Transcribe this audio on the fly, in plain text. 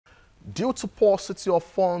Due to paucity of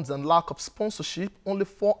funds and lack of sponsorship, only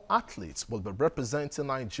 4 athletes will be representing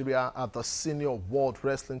Nigeria at the Senior World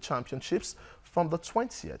Wrestling Championships from the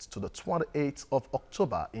 20th to the 28th of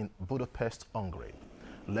October in Budapest, Hungary.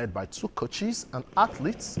 Led by 2 coaches and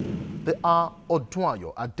athletes, they are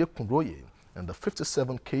Odunayo Adekunroye and the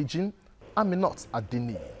 57 kg, Aminat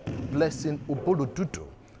Adini, Blessing Obolodudu,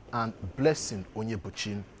 and Blessing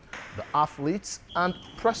Onyebuchi. The athletes and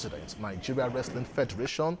President, Nigeria Wrestling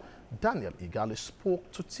Federation, Daniel Igali, spoke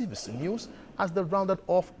to TVC News as they rounded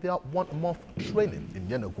off their 1-month training in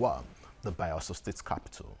Yenagoa, the Bayelsa State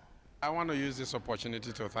capital. I want to use this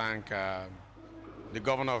opportunity to thank the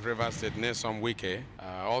Governor of Rivers State, Nyesom Wike.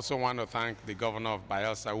 I also want to thank the Governor of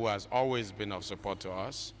Bayelsa, who has always been of support to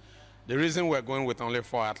us. The reason we're going with only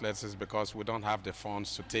 4 athletes is because we don't have the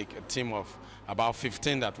funds to take a team of about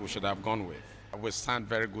 15 that we should have gone with. We stand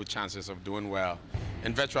very good chances of doing well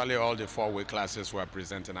in virtually all the 4 weight classes we're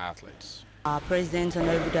presenting athletes. Our President,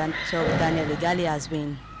 Honorable Daniel Igali, has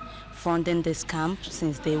been funding this camp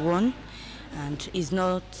since day one, and it's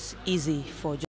not easy for